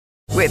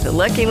With the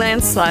Lucky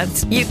Land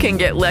Slots, you can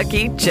get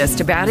lucky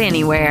just about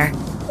anywhere.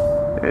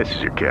 This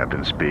is your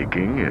captain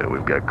speaking.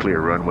 We've got clear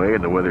runway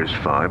and the weather's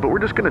fine, but we're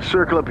just going to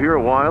circle up here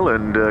a while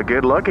and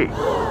get lucky.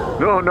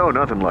 No,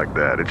 nothing like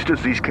that. It's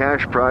just these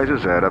cash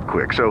prizes add up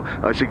quick. So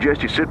I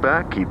suggest you sit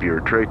back, keep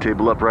your tray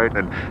table upright,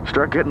 and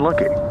start getting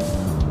lucky.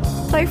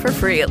 Play for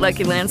free at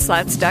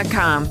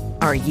LuckyLandSlots.com.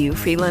 Are you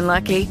feeling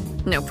lucky?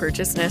 No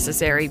purchase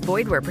necessary.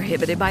 Void where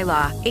prohibited by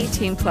law.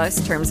 18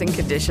 plus terms and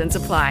conditions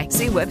apply.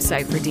 See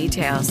website for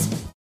details.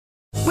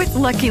 With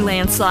Lucky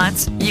Land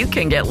Slots, you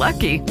can get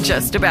lucky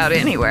just about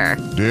anywhere.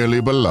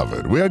 Dearly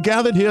beloved, we are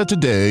gathered here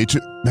today to...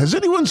 Has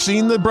anyone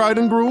seen the bride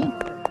and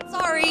groom?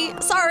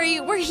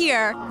 Sorry, we're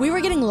here. We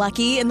were getting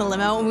lucky in the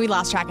limo and we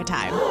lost track of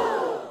time.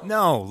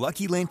 No,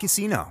 Lucky Land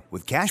Casino,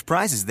 with cash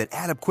prizes that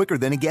add up quicker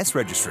than a guest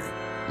registry.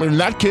 In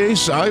that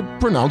case, I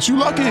pronounce you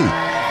lucky.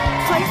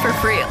 Play for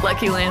free at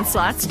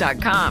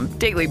LuckyLandSlots.com.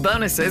 Daily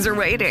bonuses are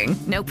waiting.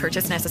 No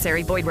purchase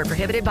necessary. Void where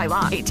prohibited by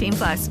law. 18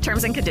 plus.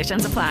 Terms and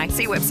conditions apply.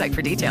 See website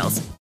for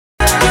details.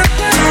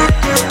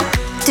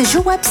 Does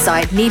your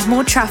website need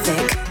more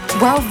traffic?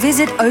 Well,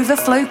 visit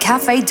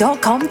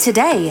overflowcafe.com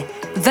today.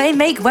 They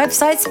make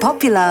websites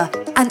popular,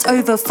 and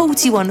over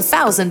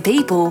 41,000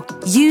 people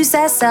use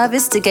their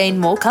service to gain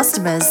more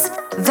customers.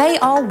 They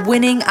are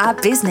winning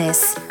at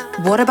business.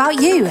 What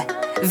about you?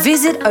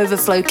 Visit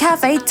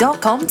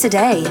overflowcafe.com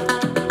today.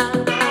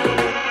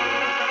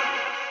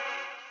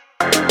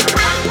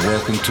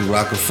 Welcome to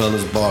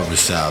Rockefeller's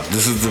Barbershop.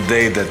 This is the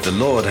day that the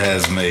Lord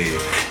has made,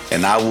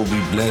 and I will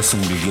be blessed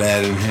and be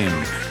glad in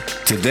Him.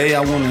 Today I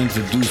want to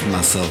introduce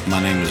myself.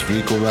 My name is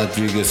Rico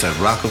Rodriguez at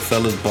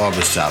Rockefeller's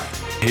Barbershop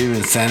here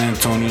in San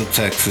Antonio,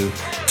 Texas,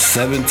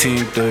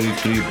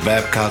 1733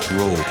 Babcock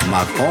Road.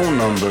 My phone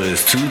number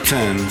is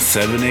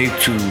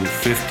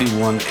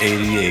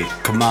 210-782-5188.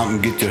 Come out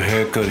and get your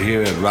haircut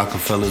here at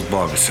Rockefeller's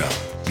Barbershop.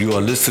 You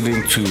are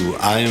listening to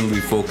I Am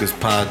Refocused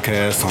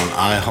podcast on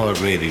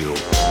iHeartRadio.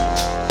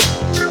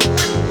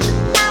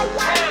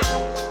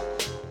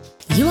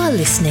 You are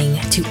listening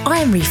to I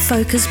Am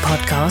Refocused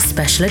podcast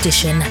special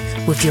edition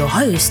with your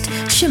host,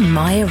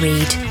 Shemaya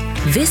Reed.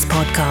 This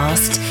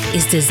podcast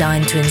is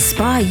designed to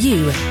inspire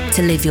you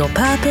to live your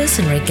purpose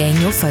and regain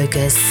your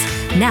focus.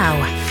 Now,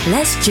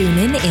 let's tune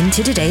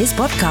into today's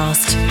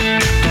podcast.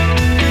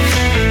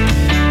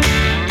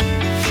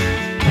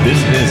 This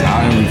is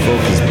I Am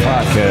Refocused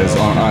podcast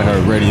on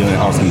iHeartRadio in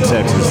Austin,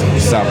 Texas,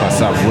 South by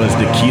Southwest,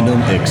 the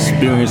Kingdom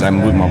Experience.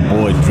 I'm with my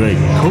boy Dre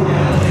Coop.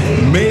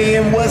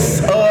 Man, what's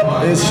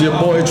up? It's your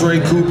boy Dre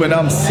Coop, and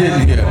I'm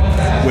sitting here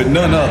with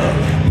none other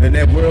than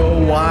that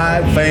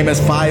worldwide famous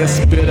fire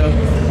spitter,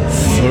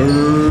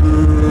 Serve.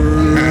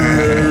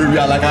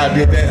 Y'all like how I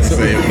did that?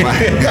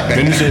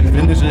 Finish it.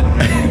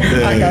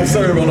 I got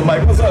Serve on the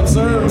mic. What's up,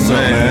 Serve?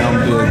 Man,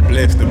 I'm just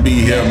blessed to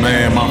be here,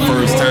 man. My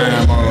first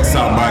time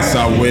South by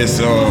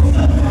Southwest.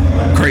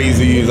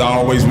 Crazy is I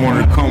always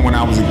wanted to come when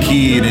I was a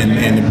kid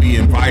and to be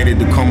invited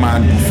to come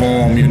out and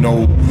perform, you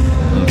know.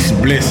 It's a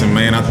blessing,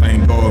 man. I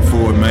thank God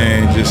for it,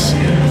 man. Just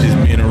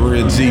being a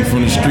real G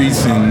from the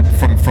streets and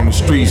from the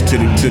streets to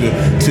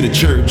the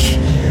church,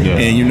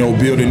 and you know,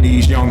 building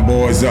these young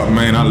boys up,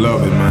 man. I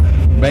love it, man.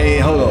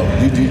 Man, hold on.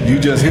 You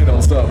just hit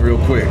on something real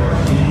quick.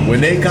 When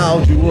they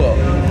called you up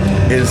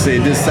and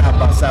said this South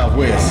by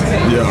Southwest,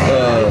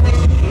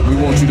 we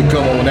want you to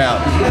come on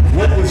out.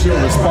 What was your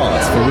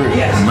response for real?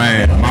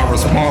 Man, my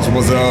response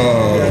was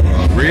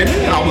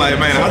really? I'm like,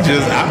 man, I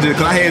just,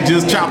 cause I had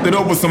just chopped it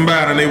up with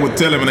somebody and they were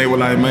telling me, they were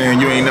like, man,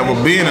 you ain't never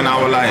been, and I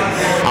was like,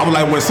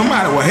 well,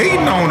 somebody was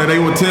hating on it. They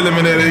were telling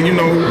me that, you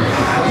know,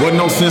 wasn't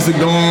no sense of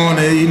going,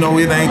 and, you know,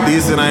 it ain't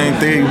this, it ain't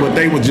that, but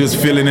they were just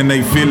feeling in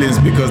their feelings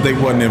because they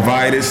wasn't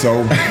invited,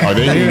 so,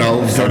 you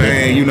know, so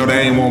they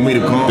ain't want me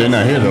to come. They're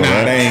not here though,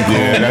 right? They ain't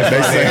coming. Yeah,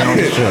 they say on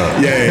the show.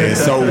 Yeah,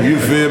 so you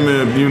feel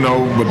me, you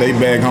know, but they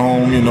back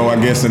home, you know, I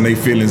guess in their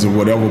feelings or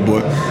whatever,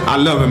 but I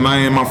love it,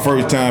 man. My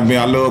first time being,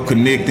 I love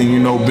connecting, you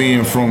know,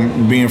 being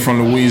from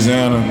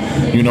Louisiana,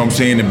 you know what I'm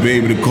saying, to be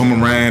able to come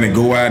around and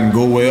go out and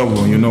go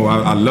wherever, you know,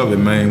 I love it,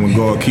 man, when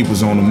God keep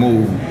us on the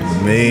move.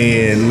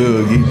 Man,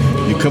 look,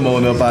 you come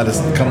on up out of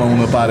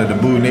the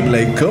booth and they be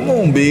like, come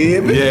on,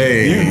 babe.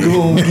 Yeah. You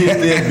go get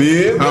that,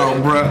 babe. Oh,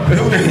 bro.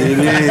 It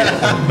is.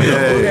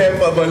 Yeah.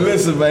 But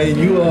listen, man,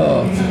 you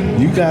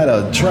got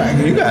a track,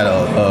 you got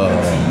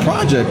a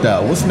project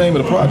out. What's the name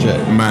of the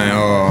project?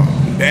 Man,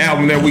 the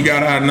album that we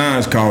got out now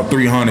is called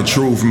 300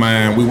 Truth,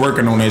 man. We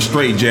working on that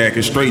Straight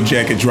Jacket. Straight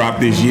Jacket dropped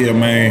this year,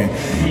 man.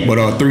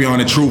 But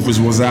 300 Truth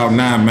was out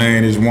now,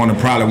 man. It's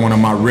probably one of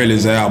my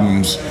realest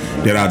albums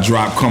that I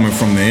dropped coming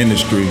from the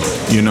industry.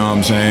 You know what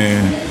I'm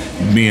saying?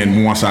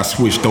 Being once I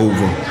switched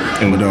over.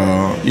 But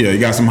you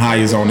got some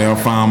highs on there.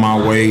 Found My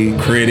Way,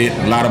 Credit,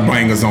 a lot of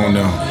bangers on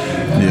there.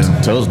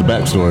 Yeah. Tell us the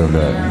backstory of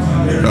that.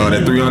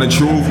 That 300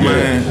 Truth,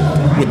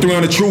 man. With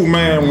 300 Truth,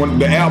 man, when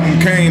the album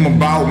came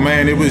about,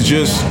 man, it was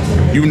just,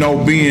 you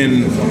know,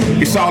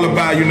 it's all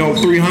about, you know,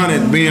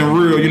 300 being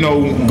real. You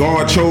know,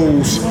 God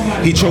chose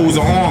an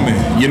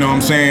army, you know what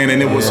I'm saying?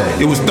 And it was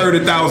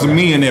 30,000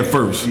 men at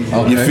first,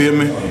 you feel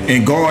me?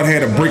 And God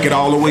had to break it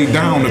all the way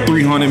down to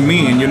 300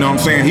 men, you know what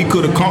I'm saying? He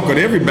could have conquered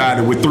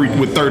everybody with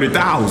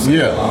 30,000.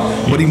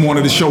 Yeah. But he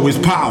wanted to show his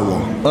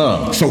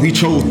power. So he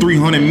chose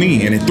 300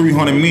 men, and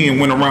 300 men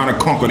went around and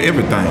conquered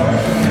everything.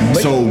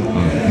 So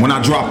when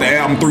I dropped the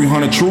album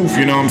 300 Truth,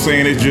 you know what I'm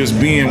saying? It's just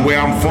being where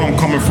I'm from,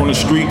 coming from the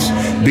streets,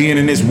 being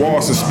in this war.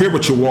 It's a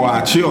spiritual war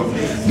I chill.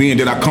 Being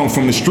that I come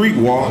from the street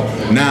war,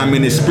 now I'm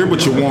in this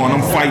spiritual war and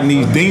I'm fighting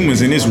these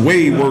demons, and it's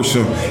way worse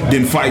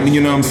than fighting,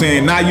 you know what I'm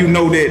saying? Now you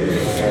know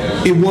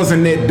that it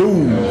wasn't that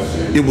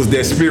dude, it was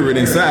that spirit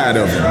inside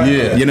of him.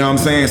 Yeah. You know what I'm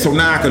saying? So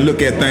now I can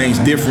look at things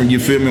different, you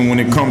feel me, when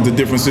it comes to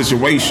different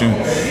situations.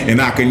 And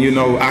I can, you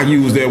know, I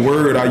use that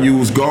word, I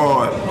use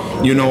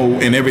God, you know,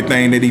 and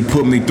everything that he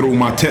put me through,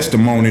 my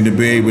testimony, to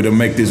be able to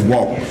make this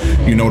walk,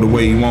 you know, the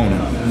way he wanted.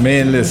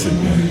 Man, listen,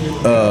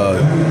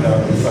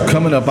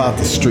 coming up out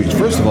the streets,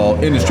 first of all,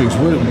 in the streets,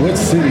 what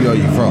city are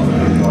you from?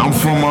 I'm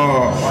from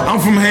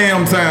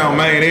Hamtown,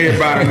 man.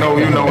 Everybody know,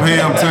 you know,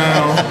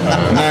 Hamtown.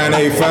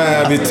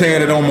 985 is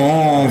tatted on my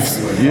arms.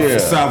 Yeah.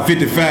 South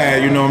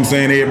 55, you know what I'm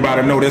saying?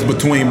 Everybody know that's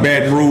between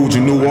Baton Rouge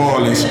and New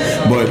Orleans.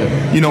 But,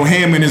 you know,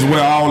 Hammond is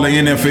where all the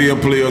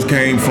NFL players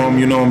came from,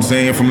 you know what I'm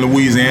saying? From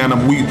Louisiana.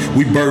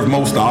 We birthed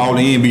most of all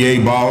the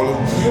NBA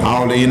ballers,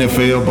 all the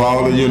NFL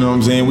ballers, you know what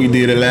I'm saying? We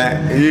did a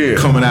lot. Yeah.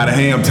 Coming out of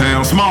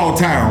Hamtown. Small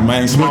town,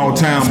 man. Small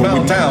town.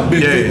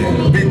 Big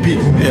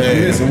people. Yeah.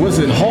 Listen, was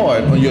it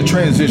hard on your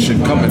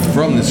transition coming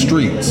from the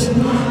streets?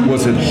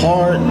 Was it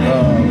hard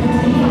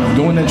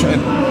doing that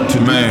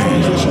transition? Man,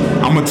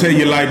 I'm gonna tell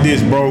you like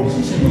this, bro.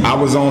 I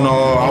was on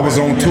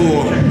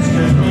tour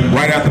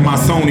right after my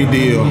Sony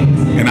deal,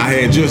 and I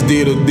had just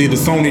did a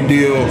Sony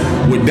deal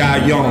with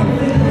Die Young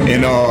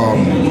and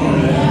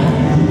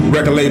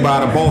record label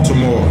out of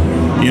Baltimore.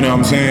 You know what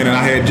I'm saying? And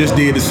I had just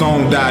did the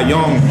song Die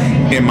Young,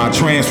 and my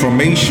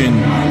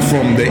transformation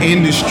from the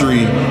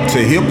industry to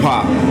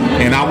hip-hop.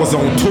 And I was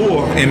on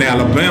tour in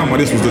Alabama.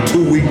 This was a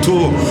 2-week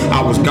tour.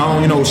 I was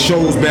gone, you know,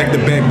 shows back to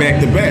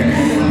back.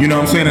 You know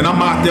what I'm saying? And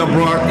I'm out there,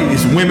 bro.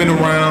 It's women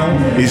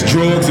around. It's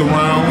drugs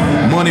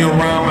around. Money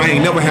around. I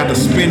ain't never had to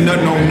spend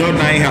nothing on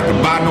nothing. I ain't have to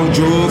buy no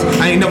drugs.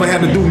 I ain't never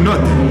had to do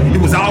nothing. It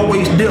was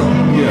always there.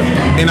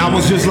 Yeah. And I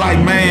was just like,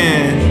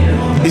 man,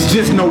 it's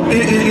just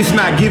it's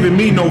not giving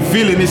me no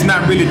feeling. It's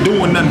not really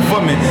doing nothing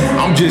for me.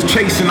 I'm just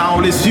chasing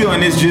all this here,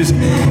 and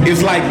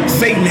it's like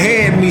Satan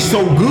had me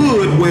so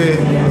good where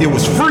it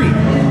was free.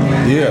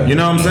 Yeah. You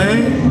know what I'm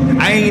saying?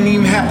 I ain't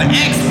even have to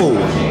ask for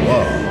it.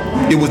 Wow.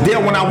 It was there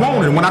when I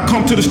wanted it. When I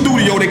come to the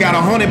studio, they got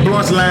 100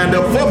 blunts lined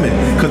up for me,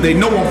 because they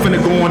know I'm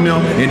finna go in there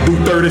and do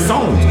 30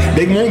 songs.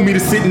 They want me to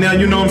sit in there,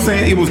 you know what I'm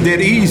saying? It was that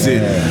easy.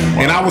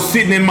 And I was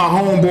sitting in my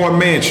homeboy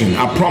mansion.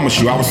 I promise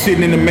you, I was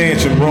sitting in the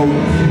mansion, bro.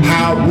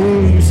 High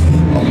rooms,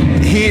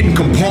 hidden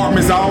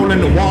compartments all in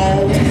the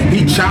walls.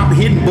 He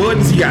hitting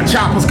buttons. He got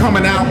choppers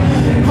coming out.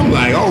 I'm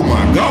like, oh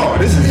my God,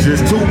 this is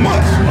just too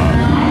much.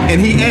 And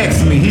he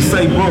asked me, he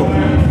say, bro,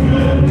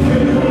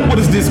 what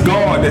is this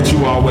God that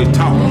you always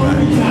talking about?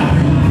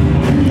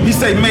 He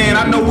say, man,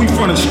 I know we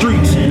from the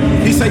streets.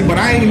 He say, but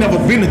I ain't never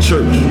been to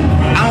church.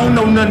 I don't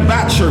know nothing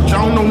about church.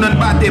 I don't know nothing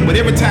about that. But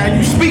every time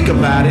you speak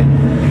about it,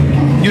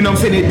 you know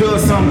what I'm saying, it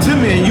does something to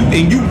me,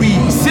 and you be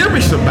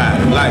serious about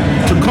it. Like,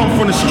 to come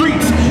from the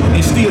streets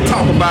and still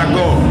talk about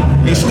God.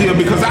 And still,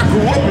 because I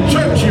grew up in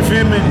church, you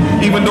feel me?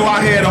 Even though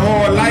I had a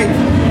hard life,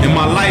 and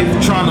my life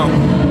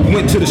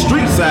went to the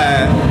street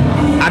side,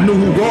 I knew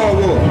who God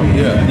was.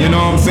 Yeah. You know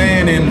what I'm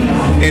saying?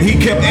 And he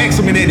kept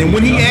asking me that. And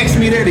when he asked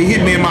me that, it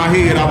hit me in my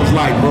head. I was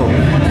like, bro,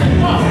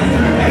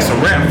 it's a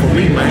wrap for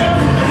me,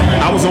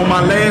 man. I was on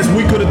my last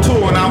week of the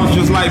tour, and I was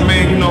just like,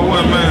 man, you know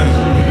what,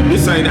 man?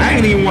 I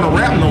ain't even want to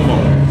rap no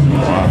more.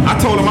 I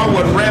told him I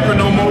wasn't rapping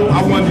no more.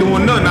 I wasn't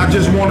doing nothing. I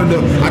just wanted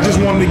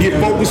to get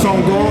focused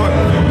on God,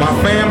 my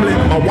family,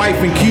 my wife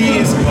and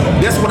kids.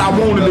 That's what I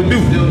wanted to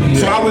do.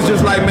 So I was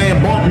just like,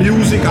 man, bump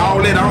music,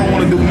 all that. I don't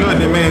want to do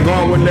nothing, man.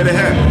 God wouldn't let it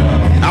happen.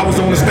 I was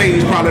on the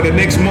stage probably the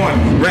next month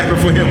rapping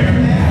for him.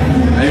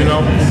 You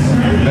know?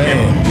 Man.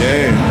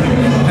 Yeah.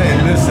 Hey,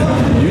 listen,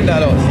 you're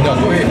not on. No,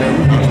 go ahead,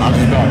 man. I'll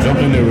just jump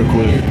in there real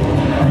quick.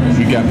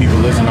 We got people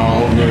listening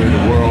all over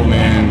the world,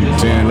 man,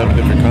 10, 11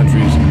 different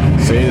countries.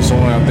 Say there's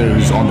someone out there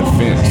who's on the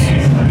fence.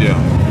 Yeah.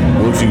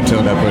 What would you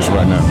tell that person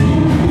right now?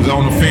 Who's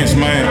on the fence,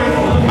 man?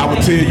 I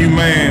would tell you,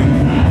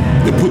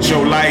 man, to put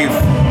your life,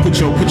 put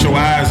your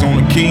eyes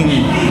on the King.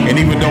 And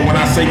even though when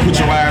I say put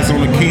your eyes on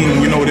the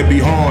King, you know it'd be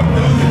hard.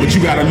 But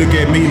you gotta look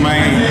at me,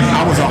 man.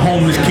 I was a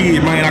homeless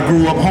kid, man. I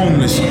grew up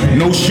homeless.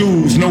 No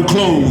shoes, no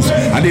clothes.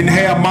 I didn't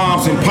have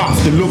moms and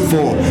pops to look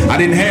for. I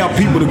didn't have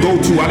people to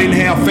go to. I didn't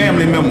have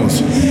family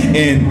members.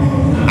 And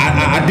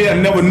I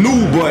never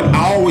knew, but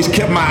I always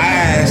kept my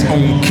eyes eyes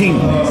on the King.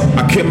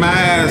 I kept my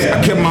eyes,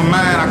 I kept my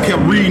mind, I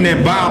kept reading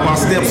that Bible. I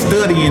kept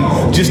studying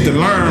just to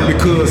learn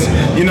because,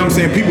 you know what I'm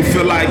saying, people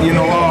feel like, you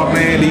know, oh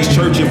man, these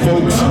churchy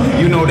folks,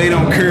 you know, they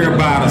don't care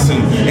about us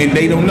and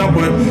they don't know.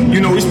 But, you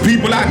know, it's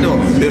people out there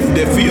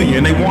that feel you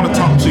and they want to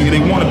talk to you. They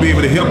want to be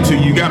able to help to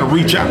you. You got to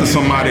reach out to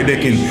somebody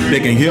that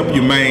can help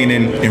you, man,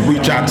 and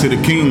reach out to the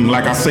King.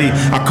 Like I say,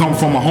 I come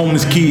from a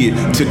homeless kid.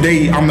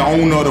 Today, I'm the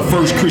owner of the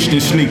first Christian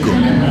sneaker.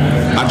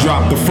 I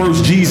dropped the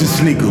first Jesus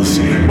sneakers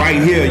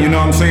right here, you know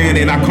what I'm saying?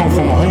 And I come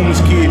from a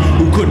homeless kid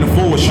who couldn't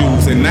afford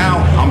shoes. And now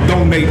I'm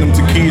donating them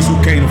to kids who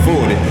can't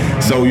afford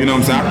it. So, you know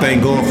what I'm saying? I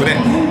thank God for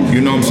that. You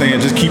know what I'm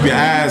saying? Just keep your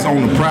eyes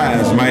on the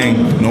prize,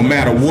 man. No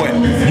matter what,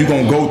 you're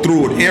going to go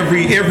through it.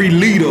 Every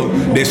leader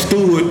that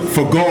stood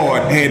for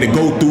God had to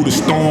go through the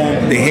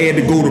storm. They had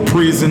to go to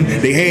prison.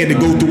 They had to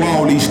go through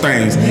all these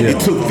things. It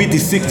took 50,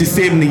 60,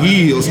 70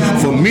 years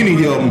for many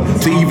of them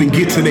to even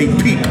get to their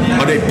peak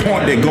or that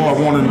point that God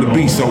wanted them to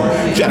be. So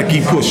try to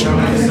keep pushing.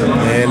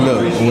 And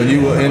look, when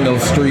you were in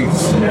those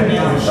streets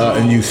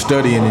and you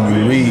studying and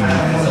you reading,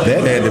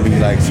 that had to be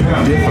like some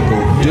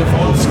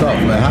difficult stuff,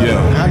 man.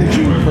 How did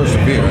you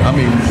persevere? I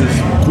mean,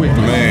 just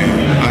quickly. Man,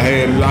 I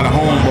had a lot of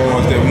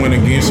homeboys that went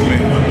against me.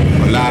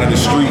 A lot of the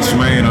streets,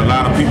 man. A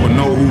lot of people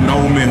know who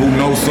know me, who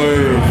know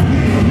serve.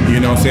 You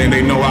know what I'm saying?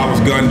 They know I was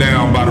gunned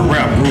down by the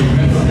rap group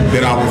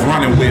that I was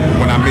running with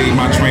when I made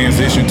my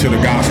transition to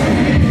the gospel.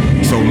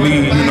 So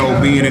me, you know,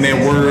 being in that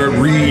word,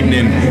 reading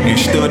and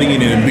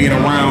studying and being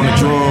around the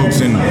drugs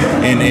and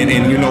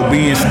you know,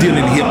 being still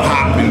in hip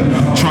hop and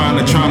trying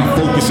to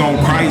focus on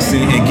Christ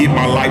and get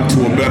my life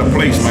to a better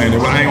place, man.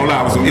 I ain't gonna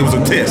lie, it was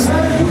a test.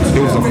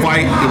 It was a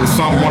fight. It was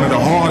one of the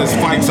hardest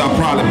fights I've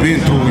probably been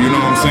through, you know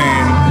what I'm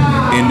saying?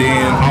 And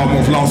then I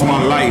almost lost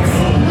my life,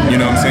 you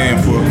know what I'm saying,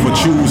 for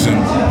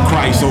choosing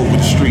Christ over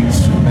the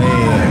streets.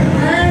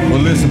 Man. Well,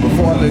 listen,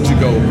 before I let you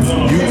go,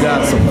 you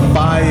got some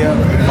fire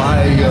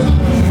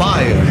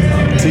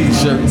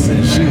t-shirts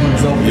and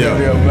shoes over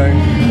there, man.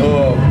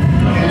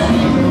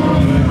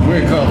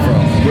 Where it come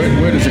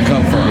from? Where does it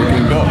come from? Where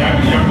did it go?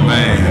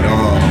 Man,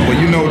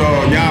 well, you know,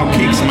 y'all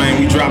kicks,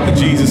 man, we dropped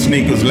the Jesus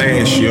sneakers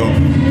last year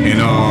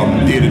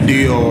and did a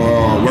deal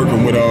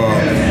working with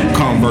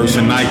Converse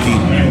and Nike,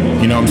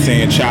 you know what I'm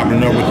saying,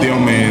 chopping up with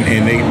them,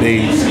 and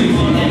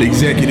the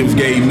executives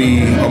gave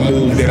me a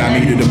move that I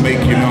needed to make,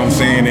 you know what I'm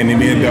saying, and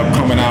it ended up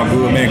coming out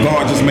good, man.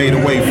 God just made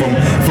a way.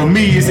 For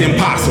me, it's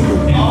impossible,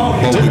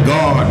 but with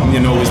God, you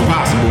know, it's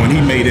possible, and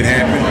He made it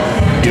happen.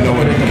 You know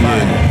what they can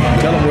find it.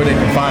 Tell them where they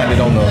can find it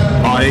on the.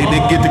 They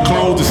get the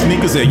clothes, the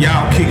sneakers at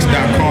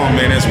YAHKicks.com,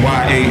 man. That's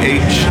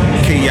YAHKIKS,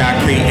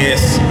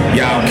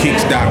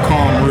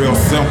 YAHKicks.com. Real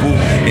simple,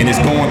 and it's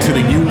going to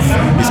the youth.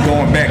 It's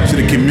going back to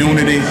the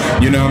community.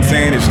 You know what I'm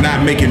saying? It's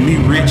not making me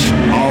rich.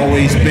 I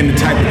always been the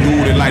type of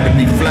dude that like to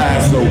be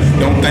fly. So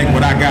don't think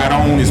what I got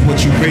on is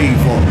what you paid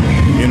for.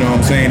 You know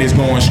what I'm saying? It's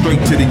going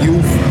straight to the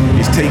youth.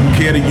 It's taking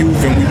care of the youth,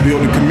 and we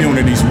building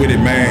communities with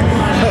it, man.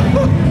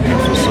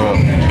 What's up?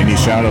 Any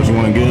shout outs you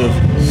want to give?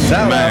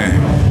 Shout out.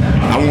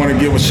 I want to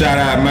give a shout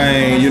out,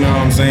 man, you know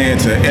what I'm saying,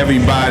 to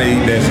everybody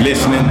that's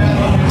listening,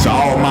 to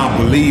all my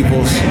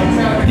believers,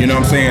 you know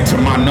what I'm saying, to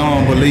my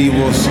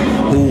non-believers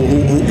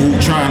who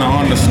trying to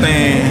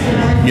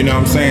understand, you know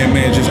what I'm saying,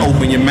 man, just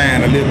open your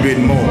mind a little bit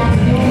more.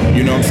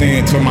 You know what I'm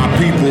saying, to my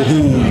people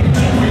who,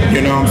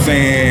 you know what I'm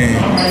saying,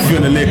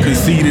 feel a little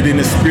conceited in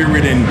the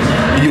spirit and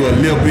you a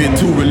little bit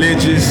too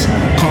religious,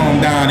 calm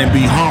down and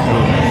be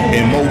humble,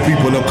 and more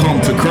people will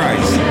come to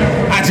Christ.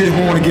 I just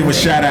want to give a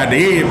shout out to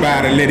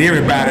everybody, let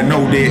everybody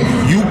know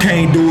that you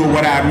can't do it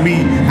without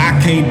me, I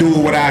can't do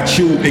it without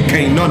you, and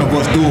can't none of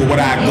us do it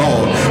without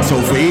God.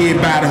 So for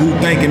everybody who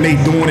thinking they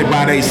doing it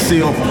by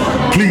themselves,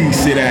 please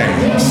sit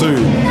down. Sir.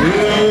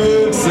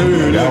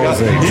 Sir, that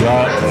was a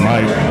drop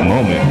mic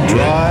moment.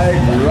 Right.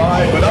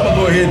 But I'm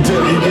gonna go ahead and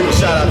tell you, give a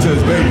shout out to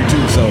his baby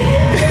too. So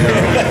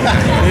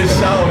it's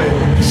shouted.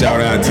 Shout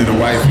out to the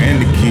wife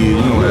and the kid.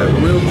 You know that.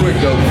 Real quick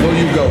though, before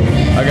you go,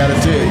 I gotta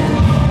tell you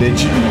that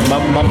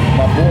my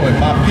boy,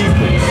 my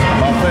people,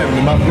 my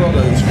family, my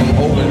brother is from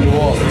over in New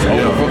Orleans.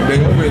 They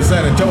over in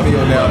San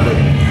Antonio now,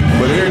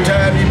 but every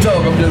time you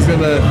talk, I'm just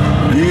gonna,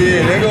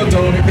 there go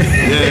Tony.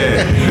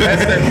 Yeah.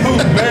 That's that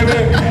boot,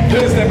 baby.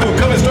 That's that boot.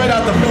 Coming straight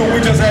out the boot.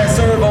 We just had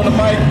Serve on the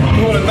mic.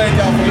 We want to thank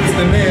y'all for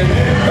listening in.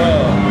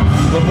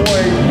 The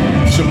boy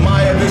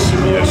Shemaiah, this is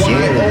your boy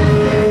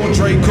YO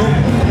Dre Coop.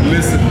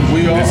 Listen,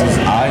 this is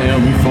I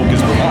Am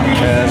Refocused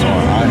podcast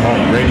on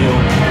iHeartRadio.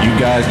 You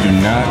guys do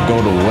not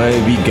go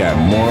away. We got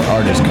more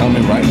artists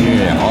coming right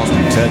here in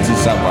Austin,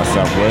 Texas, South by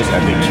Southwest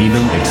at the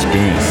Kingdom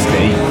Experience.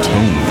 Stay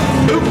tuned.